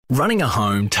Running a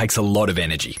home takes a lot of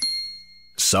energy.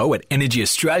 So at Energy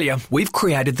Australia, we've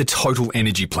created the Total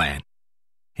Energy Plan.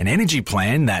 An energy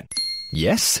plan that,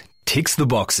 yes, ticks the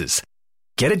boxes.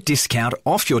 Get a discount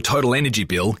off your total energy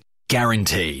bill,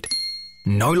 guaranteed.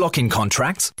 No lock-in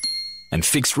contracts and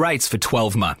fixed rates for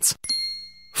 12 months.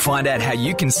 Find out how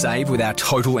you can save with our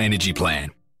Total Energy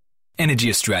Plan. Energy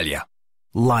Australia.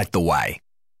 Light the way.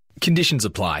 Conditions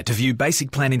apply. To view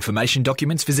basic plan information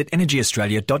documents, visit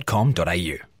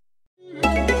energyaustralia.com.au.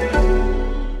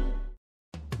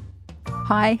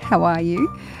 Hi, how are you?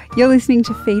 You're listening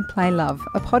to Feed, Play, Love,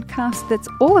 a podcast that's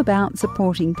all about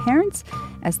supporting parents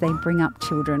as they bring up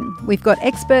children. We've got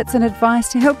experts and advice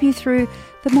to help you through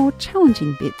the more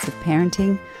challenging bits of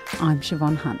parenting. I'm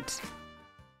Siobhan Hunt.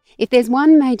 If there's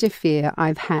one major fear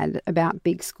I've had about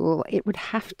big school, it would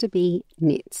have to be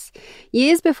nits.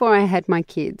 Years before I had my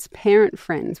kids, parent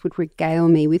friends would regale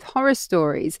me with horror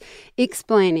stories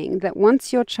explaining that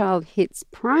once your child hits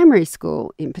primary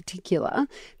school in particular,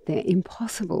 they're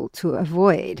impossible to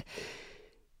avoid.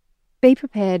 Be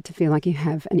prepared to feel like you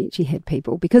have an itchy head,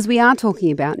 people, because we are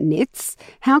talking about nits,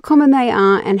 how common they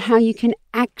are and how you can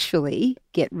actually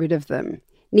get rid of them.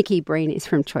 Nicky Breen is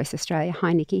from Choice Australia.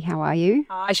 Hi, Nicky. How are you?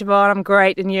 Hi, Siobhan. I'm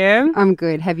great. And you? I'm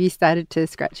good. Have you started to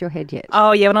scratch your head yet?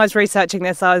 Oh, yeah. When I was researching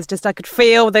this, I could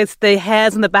feel the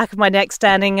hairs on the back of my neck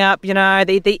standing up,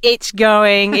 the itch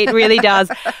going. It really does.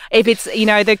 If it's,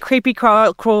 the creepy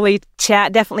crawly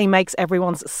chat definitely makes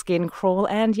everyone's skin crawl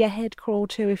and your head crawl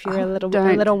too if you're a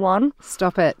little one.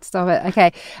 Stop it.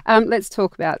 Okay. Let's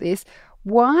talk about this.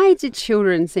 Why do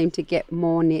children seem to get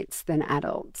more nits than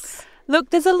adults?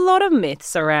 Look, there's a lot of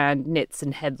myths around nits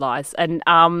and head lice, and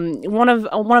one of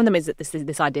them is that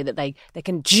this idea that they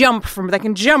can jump from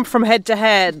head to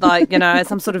head like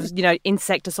some sort of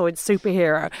insecticide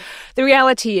superhero. The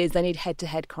reality is they need head to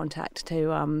head contact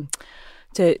to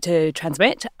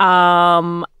transmit.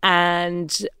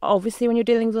 And obviously when you're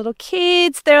dealing with little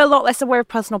kids, they're a lot less aware of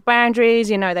personal boundaries.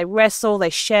 They wrestle, they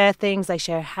share things, they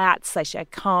share hats, they share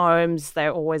combs.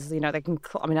 They're always, they can,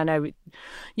 I know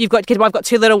you've got kids, but I've got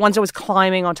two little ones always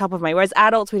climbing on top of me. Whereas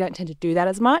adults, we don't tend to do that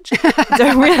as much. So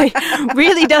it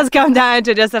really does come down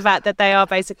to just the fact that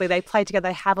they play together,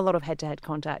 they have a lot of head-to-head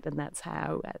contact, and that's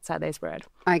how they spread.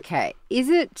 Okay. Is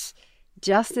it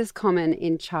just as common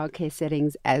in childcare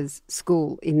settings as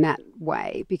school in that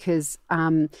way? Because,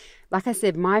 like I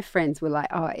said, my friends were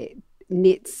like,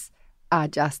 nits are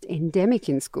just endemic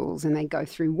in schools and they go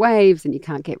through waves and you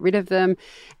can't get rid of them.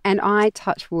 And I,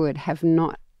 touch wood,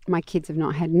 my kids have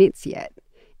not had nits yet,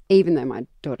 even though my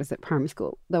daughter's at primary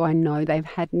school, though I know they've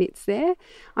had nits there.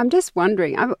 I'm just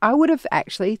wondering, I would have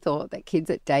actually thought that kids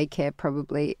at daycare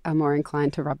probably are more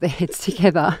inclined to rub their heads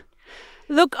together.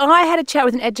 Look, I had a chat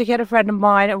with an educator friend of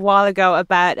mine a while ago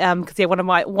about because one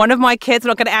of my kids, I'm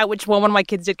not going to out which one of my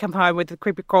kids did come home with the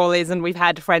creepy crawlies, and we've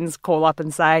had friends call up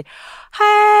and say,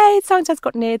 "Hey, so and so's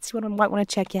got nits. You might want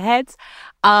to check your heads."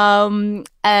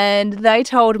 And they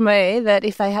told me that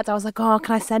if they had, I was like, "Oh,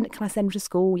 can I send them to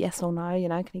school? Yes or no?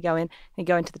 Can you go in? Can you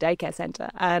go into the daycare centre?"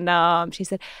 And she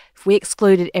said, if we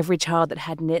excluded every child that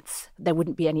had nits, there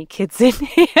wouldn't be any kids in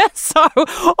here. So,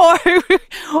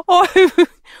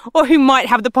 or who might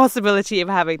have the possibility of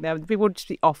having them. People would just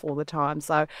be off all the time.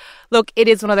 So, look, it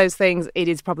is one of those things. It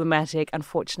is problematic.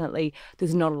 Unfortunately,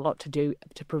 there's not a lot to do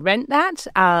to prevent that.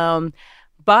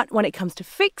 But when it comes to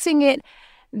fixing it,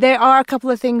 there are a couple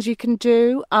of things you can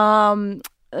do.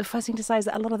 The first thing to say is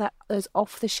that a lot of those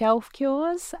off-the-shelf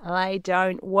cures, they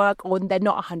don't work, or they're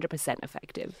not 100%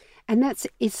 effective. And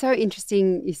it's so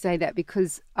interesting you say that,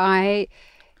 because I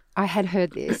had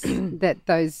heard this, that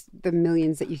the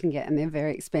millions that you can get, and they're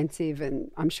very expensive,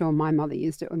 and I'm sure my mother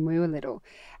used it when we were little.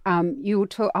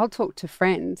 I'll talk to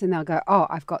friends and they'll go, "Oh,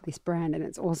 I've got this brand and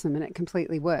it's awesome and it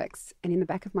completely works." And in the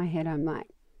back of my head, I'm like,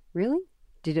 really?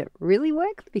 Did it really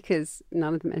work? Because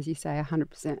none of them, as you say, are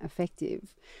 100%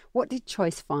 effective. What did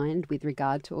Choice find with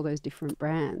regard to all those different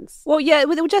brands? Well, yeah,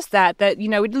 just that we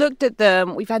looked at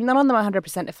them. We've had none of them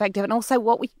 100% effective, and also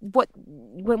what we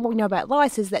know about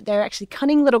lice is that they're actually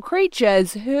cunning little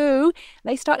creatures who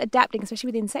they start adapting, especially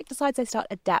with insecticides. They start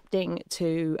adapting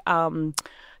to the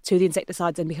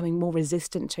insecticides and becoming more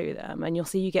resistant to them, and you'll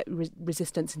see you get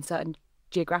resistance in certain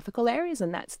geographical areas,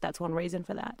 and that's one reason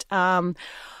for that.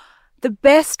 The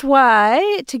best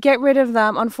way to get rid of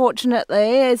them,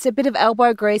 unfortunately, is a bit of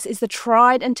elbow grease, is the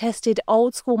tried and tested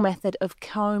old school method of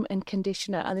comb and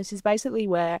conditioner. And this is basically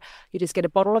where you just get a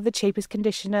bottle of the cheapest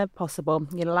conditioner possible.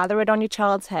 You lather it on your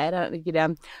child's head. We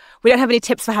don't have any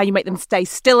tips for how you make them stay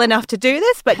still enough to do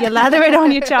this, but you lather it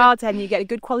on your child's head and you get a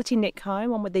good quality knit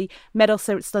comb, one with the metal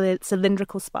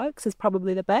cylindrical spokes is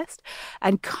probably the best,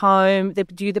 and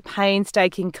do the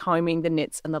painstaking combing the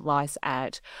knits and the lice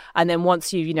out. And then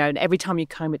once every time you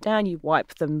comb it down, you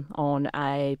wipe them on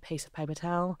a piece of paper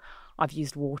towel. I've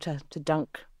used water to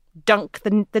dunk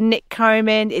the knit comb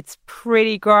in. It's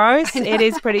pretty gross. It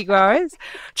is pretty gross.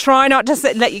 Try not to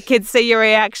let your kids see your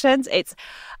reactions.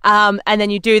 And then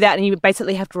you do that, and you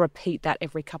basically have to repeat that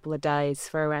every couple of days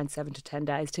for around 7 to 10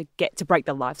 days to break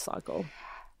the life cycle.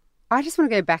 I just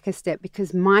want to go back a step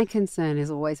because my concern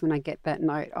is always when I get that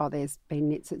note, there's been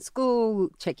nits at school,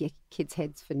 check your kids'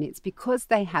 heads for nits. Because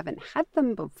they haven't had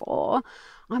them before,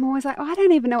 I'm always like, I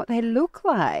don't even know what they look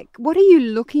like. What are you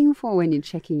looking for when you're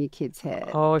checking your kid's head?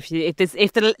 Oh,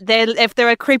 if there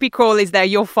are creepy crawlies there,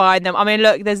 you'll find them. I mean,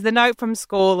 look, there's the note from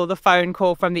school or the phone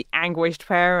call from the anguished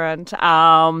parent.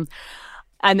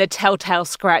 And the telltale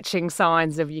scratching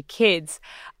signs of your kids.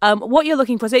 What you're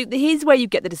looking for, so here's where you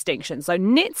get the distinction. So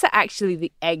nits are actually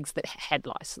the eggs that head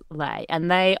lice lay, and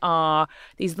they are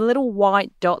these little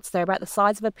white dots. They're about the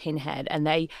size of a pinhead, and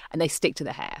they stick to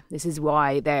the hair. This is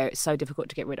why they're so difficult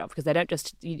to get rid of, because they don't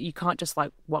just you can't just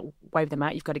wave them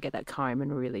out. You've got to get that comb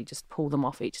and really just pull them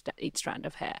off each strand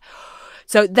of hair.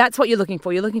 So that's what you're looking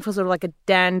for. You're looking for sort of like a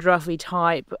dandruffy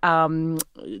type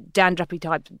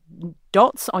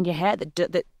dots on your hair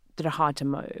that are hard to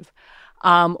move.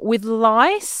 With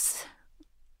lice,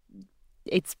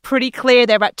 it's pretty clear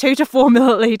they're about 2 to 4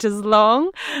 milliliters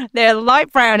long. They're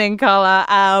light brown in colour,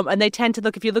 and they tend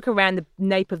to if you look around the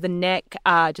nape of the neck,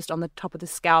 just on the top of the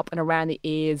scalp and around the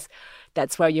ears,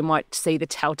 that's where you might see the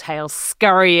telltale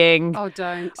scurrying. Oh,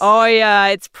 don't. Oh, yeah,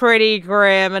 it's pretty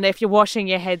grim. And if you're washing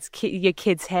your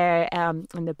kid's hair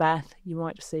in the bath, you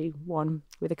might see one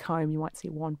with a comb. You might see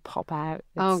one pop out.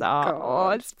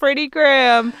 God. It's pretty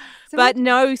grim. But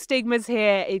no stigmas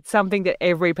here. It's something that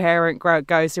every parent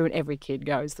goes through and every kid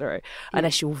goes through,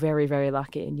 unless you're very, very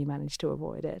lucky and you manage to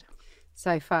avoid it.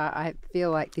 So far, I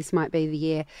feel like this might be the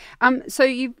year. So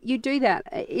you do that.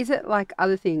 Is it like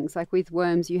other things? Like with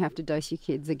worms, you have to dose your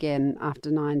kids again after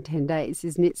 9-10 days.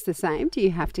 Is nits the same? Do you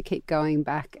have to keep going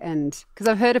back? And because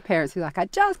I've heard of parents who are like, I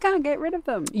just can't get rid of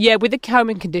them. Yeah, with the comb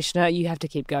and conditioner, you have to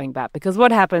keep going back, because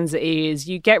what happens is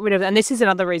you get rid of, and this is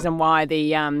another reason why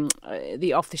the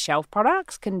off-the-shelf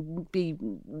products can be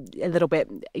a little bit.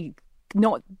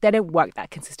 They don't work that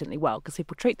consistently well, because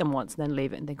people treat them once and then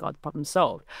leave it and think, the problem's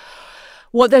solved.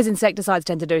 What those insecticides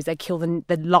tend to do is they kill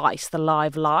the lice, the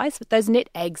live lice, but those knit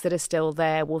eggs that are still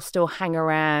there will still hang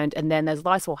around, and then those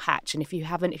lice will hatch. And if you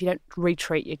don't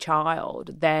retreat your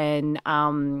child, then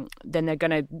they're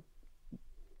going to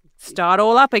start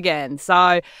all up again.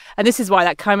 So, and this is why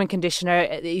that comb and conditioner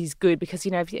is good, because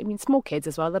small kids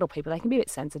as well, little people, they can be a bit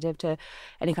sensitive to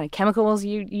any kind of chemicals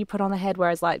you put on the head,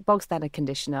 whereas like bog standard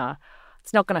conditioner,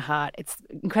 it's not going to hurt. It's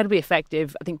incredibly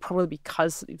effective, I think, probably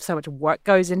because so much work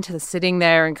goes into the sitting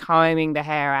there and combing the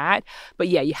hair out. But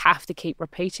yeah, you have to keep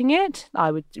repeating it.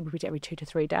 I would repeat it every 2 to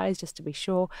 3 days just to be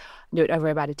sure. Do it over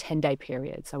about a 10-day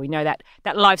period. So we know that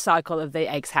life cycle of the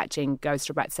eggs hatching goes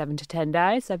to about 7 to 10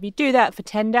 days. So if you do that for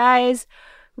 10 days,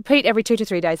 repeat every 2 to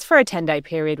 3 days for a 10-day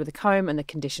period with a comb and the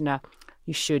conditioner,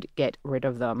 you should get rid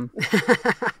of them.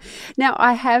 Now,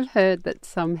 I have heard that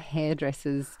some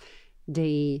hairdressers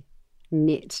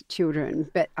knit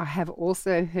children, but I have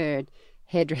also heard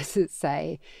hairdressers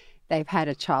say they've had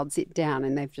a child sit down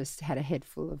and they've just had a head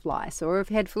full of lice or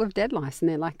a head full of dead lice, and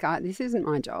they're like, this isn't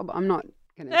my job, I'm not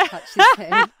going to touch this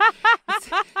head.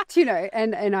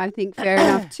 And I think fair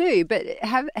enough too, but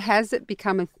has it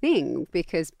become a thing?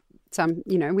 Because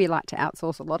we like to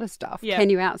outsource a lot of stuff. Yeah. Can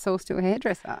you outsource to a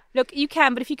hairdresser? Look, you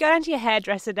can, but if you go down to your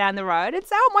hairdresser down the road and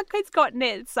say, my kid's got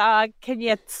nits, can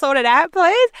you sort it out,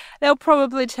 please? They'll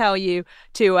probably tell you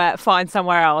to find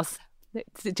somewhere else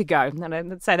to go. And I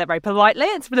don't say that very politely.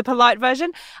 It's the polite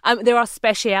version. There are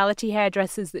speciality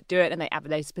hairdressers that do it, and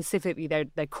they specifically,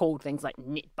 they're called things like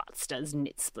knit busters,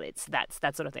 knit splits,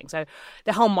 that sort of thing. So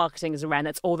the whole marketing is around,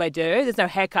 that's all they do. There's no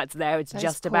haircuts there. It's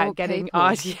just about getting,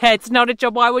 it's not a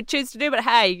job I would choose to do, but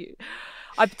hey,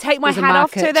 I take my hat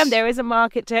off to them. There is a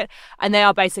market to it. And they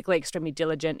are basically extremely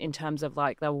diligent in terms of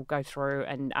they will go through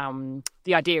and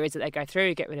the idea is that they go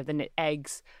through, get rid of the knit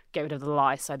eggs, get rid of the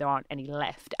lice so there aren't any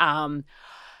left.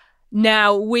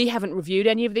 Now, we haven't reviewed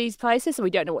any of these places, so we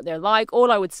don't know what they're like. All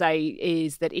I would say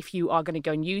is that if you are going to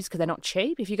go and use, because they're not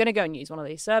cheap, if you're going to go and use one of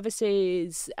these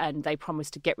services and they promise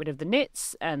to get rid of the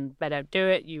nits and they don't do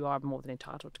it, you are more than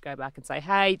entitled to go back and say,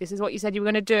 hey, this is what you said you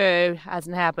were going to do,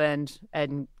 hasn't happened,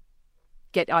 and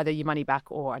get either your money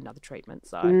back or another treatment.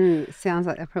 So sounds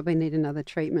like they probably need another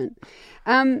treatment.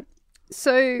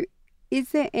 So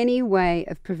is there any way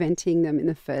of preventing them in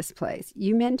the first place?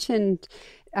 You mentioned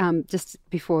just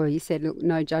before, you said, look,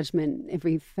 no judgment,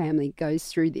 every family goes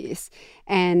through this.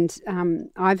 And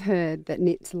I've heard that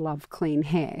nits love clean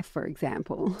hair, for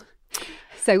example.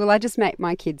 So will I just make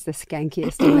my kids the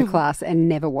skankiest in the class and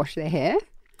never wash their hair?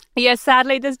 Yeah,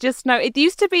 sadly, there's just no... It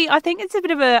used to be, I think it's a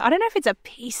bit of a... I don't know if it's a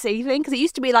PC thing, because it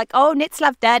used to be like, oh, nits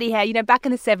love daddy hair, back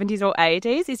in the 70s or 80s.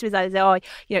 It used to be like, oh,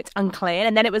 it's unclean.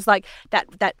 And then it was like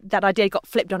that idea got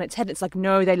flipped on its head. It's like,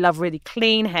 no, they love really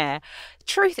clean hair. The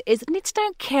truth is, nits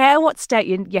don't care what state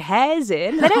your hair's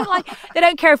in. They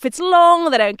don't care if it's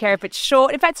long, they don't care if it's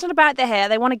short. In fact, it's not about the hair.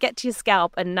 They want to get to your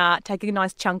scalp and take a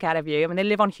nice chunk out of you. I mean, they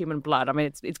live on human blood. I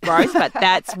mean, it's gross, but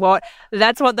that's what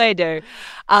they do.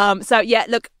 So, yeah,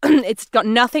 look... It's got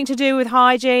nothing to do with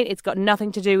hygiene. It's got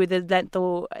nothing to do with the length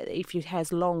or if your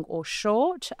hair's long or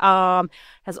short.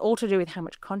 Has all to do with how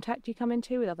much contact you come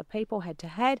into with other people head to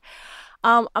head.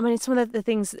 I mean, some of the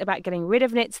things about getting rid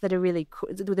of nits that are really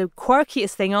the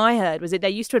quirkiest thing I heard was that they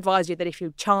used to advise you that if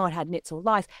your child had nits or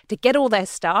lice, to get all their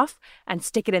stuff and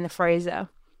stick it in the freezer.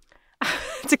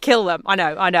 To kill them. I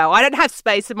know. I don't have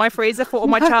space in my freezer for all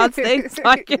my child's things.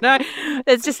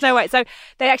 There's just no way. So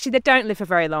they don't live for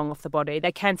very long off the body.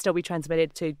 They can still be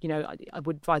transmitted to, I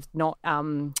would advise not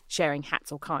sharing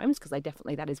hats or combs, because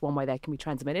that is one way they can be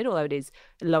transmitted, although it is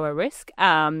lower risk.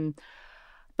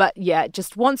 But yeah,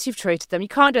 just once you've treated them, you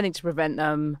can't do anything to prevent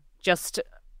them. Just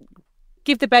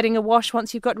give the bedding a wash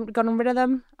once you've gotten rid of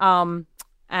them.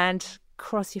 And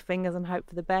cross your fingers and hope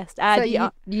for the best.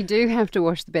 So you do have to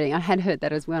wash the bedding. I had heard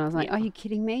that as well. I was like, Are you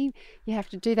kidding me? You have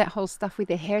to do that whole stuff with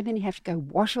their hair, and then you have to go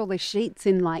wash all the sheets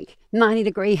in like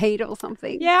 90-degree heat or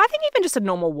something. Yeah, I think even just a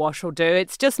normal wash will do.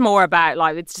 It's just more about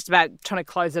trying to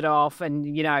close it off and,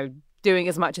 doing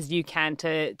as much as you can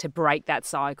to break that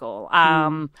cycle.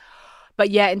 But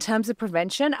yeah, in terms of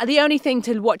prevention, the only thing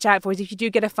to watch out for is if you do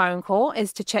get a phone call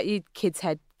is to check your kid's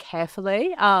head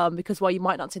carefully, because while you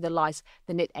might not see the lice,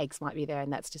 the nit eggs might be there,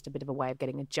 and that's just a bit of a way of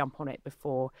getting a jump on it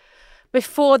before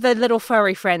the little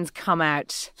furry friends come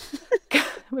out.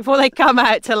 Before they come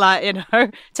out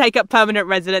to take up permanent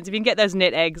residence. If you can get those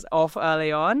nit eggs off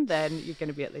early on, then you're going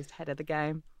to be at least ahead of the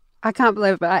game. I can't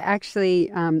believe it, but I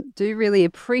actually do really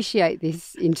appreciate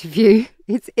this interview.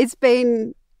 It's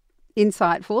been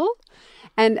insightful,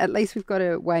 and at least we've got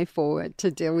a way forward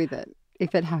to deal with it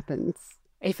if it happens.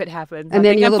 And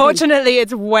then unfortunately,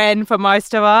 it's when for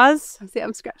most of us. See,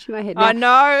 I'm scratching my head now. I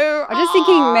know. I'm just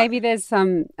thinking maybe there's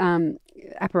some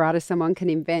apparatus someone can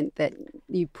invent that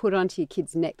you put onto your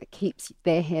kid's neck that keeps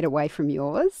their head away from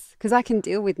yours. Because I can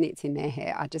deal with nits in their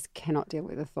hair. I just cannot deal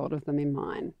with the thought of them in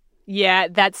mine. Yeah,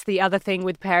 that's the other thing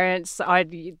with parents.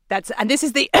 And this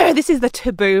is the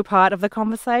taboo part of the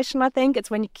conversation. I think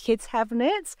it's when your kids have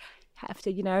nits, you have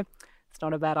to, it's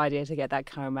not a bad idea to get that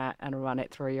comb out and run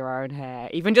it through your own hair,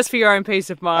 even just for your own peace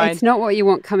of mind. It's not what you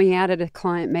want coming out at a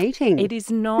client meeting. It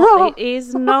is not. It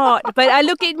is not. But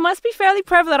look, it must be fairly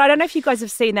prevalent. I don't know if you guys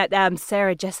have seen that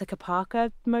Sarah Jessica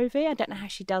Parker movie. I don't know how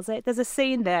she does it. There's a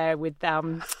scene there with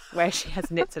where she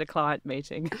has nits at a client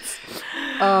meeting.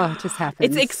 Oh, it just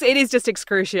happens. It is just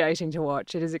excruciating to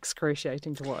watch. It is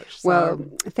excruciating to watch. So. Well,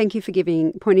 thank you for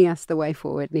pointing us the way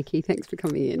forward, Nicky. Thanks for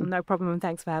coming in. No problem, and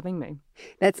thanks for having me.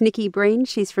 That's Nicky Breen.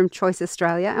 She's from Choice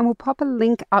Australia, and we'll pop a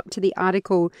link up to the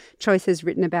article Choice has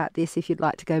written about this if you'd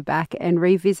like to go back and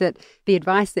revisit the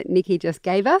advice that Nicky just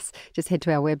gave us. Just head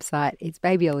to our website. It's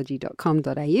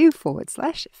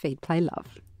babyology.com.au/feedplaylove.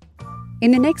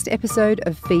 In the next episode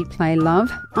of Feed, Play,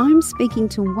 Love, I'm speaking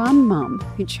to one mum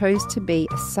who chose to be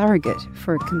a surrogate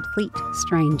for a complete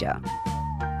stranger.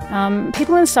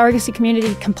 People in the surrogacy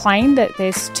community complain that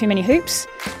there's too many hoops.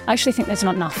 I actually think there's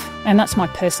not enough, and that's my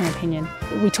personal opinion.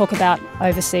 We talk about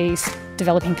overseas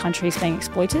developing countries being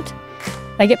exploited.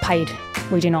 They get paid.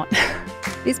 We do not.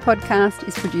 This podcast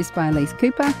is produced by Elise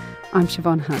Cooper. I'm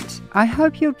Siobhan Hunt. I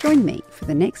hope you'll join me for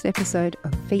the next episode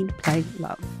of Feed, Play,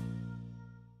 Love.